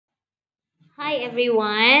Hi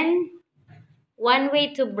everyone! One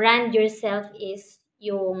way to brand yourself is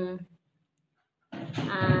yung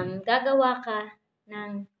gagawa ka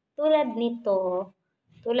ng tulad nito,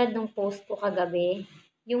 tulad ng post ko kagabi,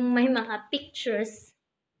 yung may mga pictures,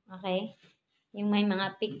 okay? Yung may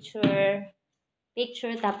mga picture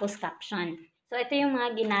tapos caption. So ito yung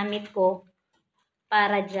mga ginamit ko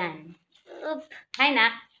para dyan. Hi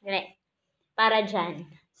Nak! Dire. Para dyan.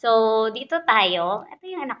 So dito tayo, ito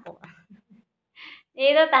yung anak ko.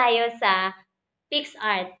 Dito tayo sa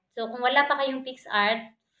picsart. So, kung wala pa kayong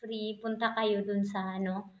picsart, free, punta kayo dun sa,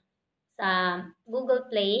 sa Google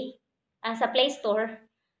Play, sa Play Store.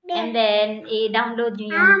 And then, i-download nyo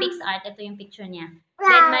yung picsart. Ito yung picture niya.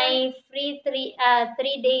 Then, may free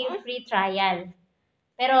 3-day free trial.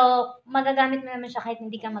 Pero, magagamit mo naman siya kahit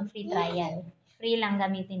hindi ka mag-free trial. Free lang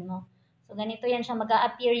gamitin mo. So, ganito yan siya.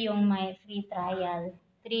 Mag-a-appear yung may free trial.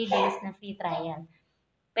 3 days na free trial.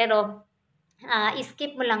 Pero,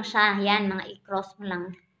 skip mo lang siya. Yan, mga i-cross mo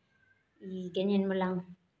lang. Ganyan mo lang.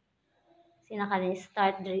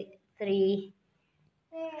 Start 3 free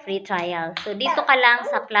trial. So, dito ka lang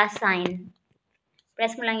sa plus sign.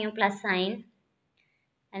 Press mo lang yung plus sign.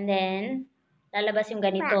 And then, lalabas yung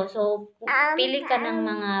ganito. So, pili ka ng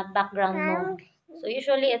mga background mo. So,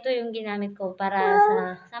 usually, ito yung ginamit ko para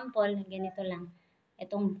sa sample. Ganito lang.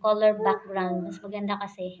 Itong color background. Mas maganda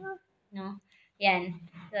kasi. No? Yan.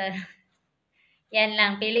 So, yan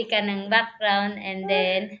lang. Pili ka ng background and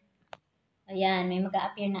then, ayan, may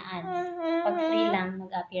mag-a-appear na ads. Pag free lang,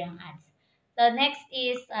 mag-a-appear ang ads. So, next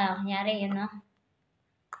is, kunyari yun, no?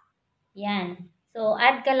 Yan. So,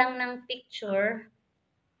 add ka lang ng picture.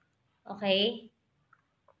 Okay?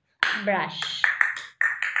 Brush.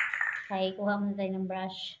 Okay, kuha mo tayo ng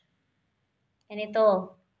brush.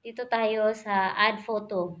 Ganito. Dito tayo sa add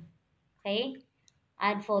photo. Okay?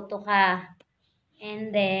 Add photo ka.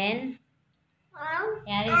 And then,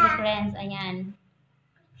 kunyari si friends, ayan.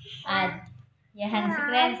 Add. Yan, si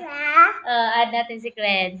Crenz. Add natin si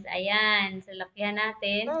Crenz. Ayan. So, lakihan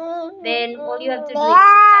natin. Then, all you have to do is to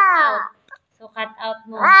cut out. So, cut out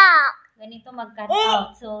mo. Ganito mag-cut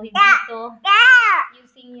out. So, dito,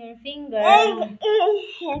 using your finger.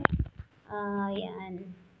 Ayan.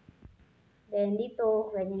 Then, dito,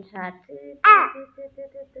 ganyan siya.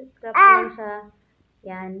 Crop lang siya.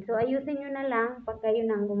 Yan. So, ayusin nyo na lang pag kayo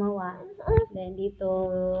nang gumawa. Then, dito,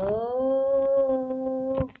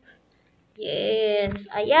 yes.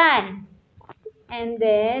 Ayan. And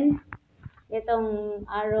then, itong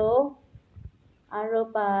arrow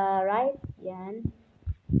pa right. Yan.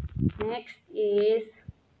 Next is,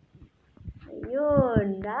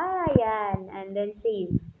 ayun. Ayan. And then,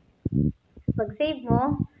 save. Pag save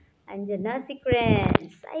mo, andyan na si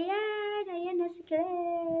Crenz. Ayan. Ayan na si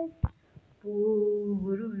Crenz.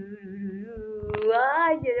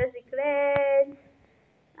 Andyan na si Crenz.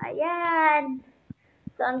 Ayan.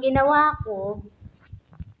 So, ang ginawa ko,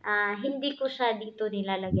 hindi ko siya dito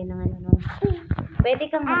nilalagyan ng ano. Pwede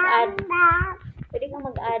kang mag-add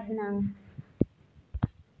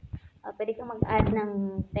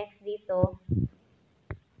ng text dito.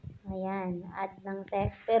 Ayan, add ng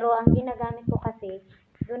text. Pero ang ginagamit ko kasi,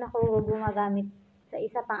 doon ako gumagamit sa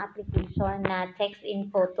isa pang application na text in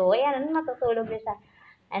photo. Ayan, matutulog na siya.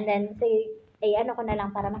 And then, ano ko na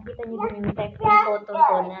lang para makita niyo din yung text in photo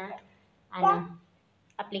ko na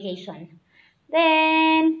application.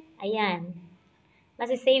 Then, ayan.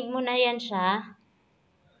 Masisave mo na yan siya.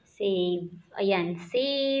 Save. Ayan.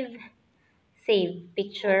 Save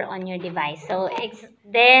picture on your device. So,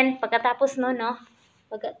 then, pagkatapos no,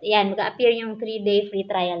 yan, mag-appear yung 3-day free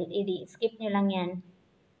trial. Skip nyo lang yan.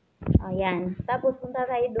 Ayan. Tapos, punta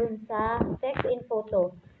tayo dun sa text in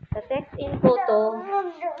photo. Sa text in photo,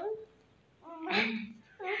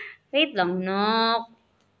 wait lang, no.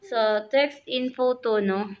 So, text in photo,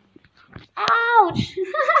 no. Ouch!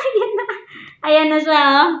 Ayan na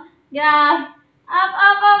siya, oh. Grab. Up.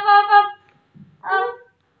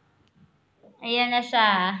 Ayan na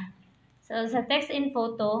siya. So, sa text in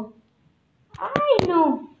photo,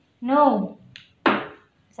 no.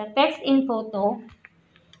 Sa text in photo,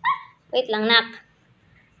 wait lang, nak.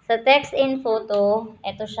 Sa text in photo,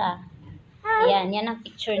 eto siya. Ayan, yan ang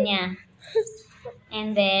picture niya.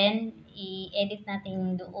 And then, i-edit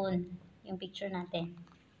natin doon yung picture natin.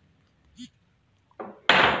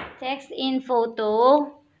 Text in photo,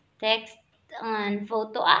 text on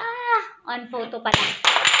photo, on photo pala.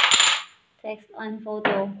 Text on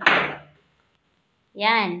photo.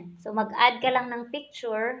 Yan. So, mag-add ka lang ng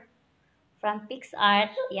picture from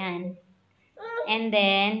picsart. Yan. And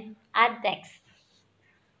then, add text.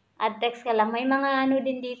 Add text ka lang. May mga ano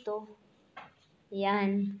din dito.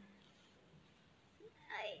 Yan.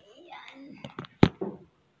 Ayan.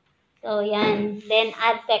 So, yan. Then,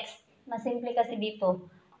 add text. Mas simple kasi dito.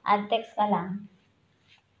 Add text ka lang.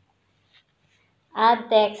 Add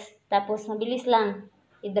text. Tapos, mabilis lang.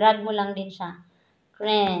 I-drag mo lang din siya.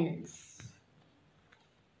 Friends.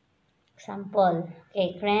 Example.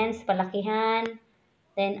 Okay, friends, palakihan.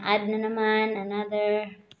 Then, add na naman another.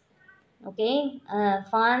 Okay?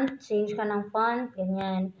 Font. Change ka ng font.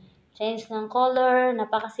 Ganyan. Change ng color.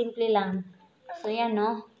 Napakasimple lang. So, yan,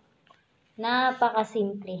 no?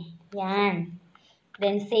 Napakasimple. Yan.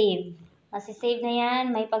 Then, save. Masisave na yan.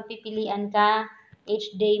 May pagpipilian ka.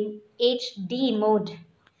 HD mode.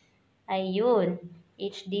 Ayun.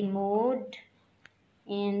 HD mode.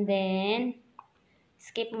 And then,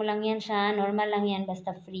 skip mo lang yan siya. Normal lang yan.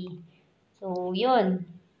 Basta free. So, yun.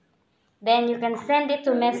 Then, you can send it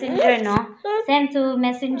to Messenger, no? Send to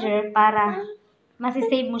Messenger para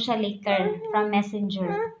masisave mo siya later from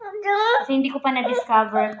Messenger. Kasi hindi ko pa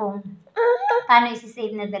na-discover kung paano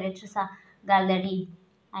isi-save na diretso sa gallery.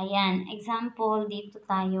 Ayan. Example, dito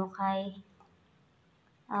tayo kay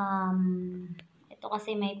ito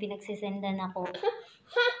kasi may pinagsisendan ako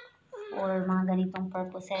or mga ganitong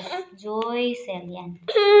purposes. Joy, sell yan.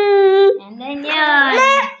 And then yan.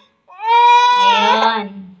 Ayan.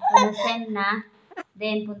 So, send na.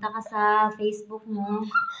 Then, punta ka sa Facebook mo.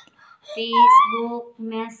 Facebook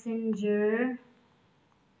Messenger.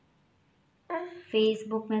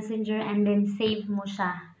 Facebook Messenger and then save mo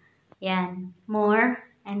siya. Yan. More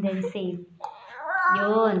and then save.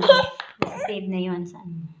 Yun. Save na yun.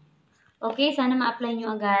 Okay, sana ma-apply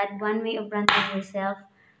nyo agad. One way of branding yourself.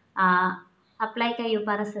 Apply kayo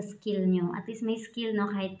para sa skill nyo. At least may skill,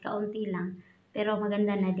 no? Kahit kaunti lang. Pero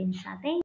maganda na din siya. Thank you.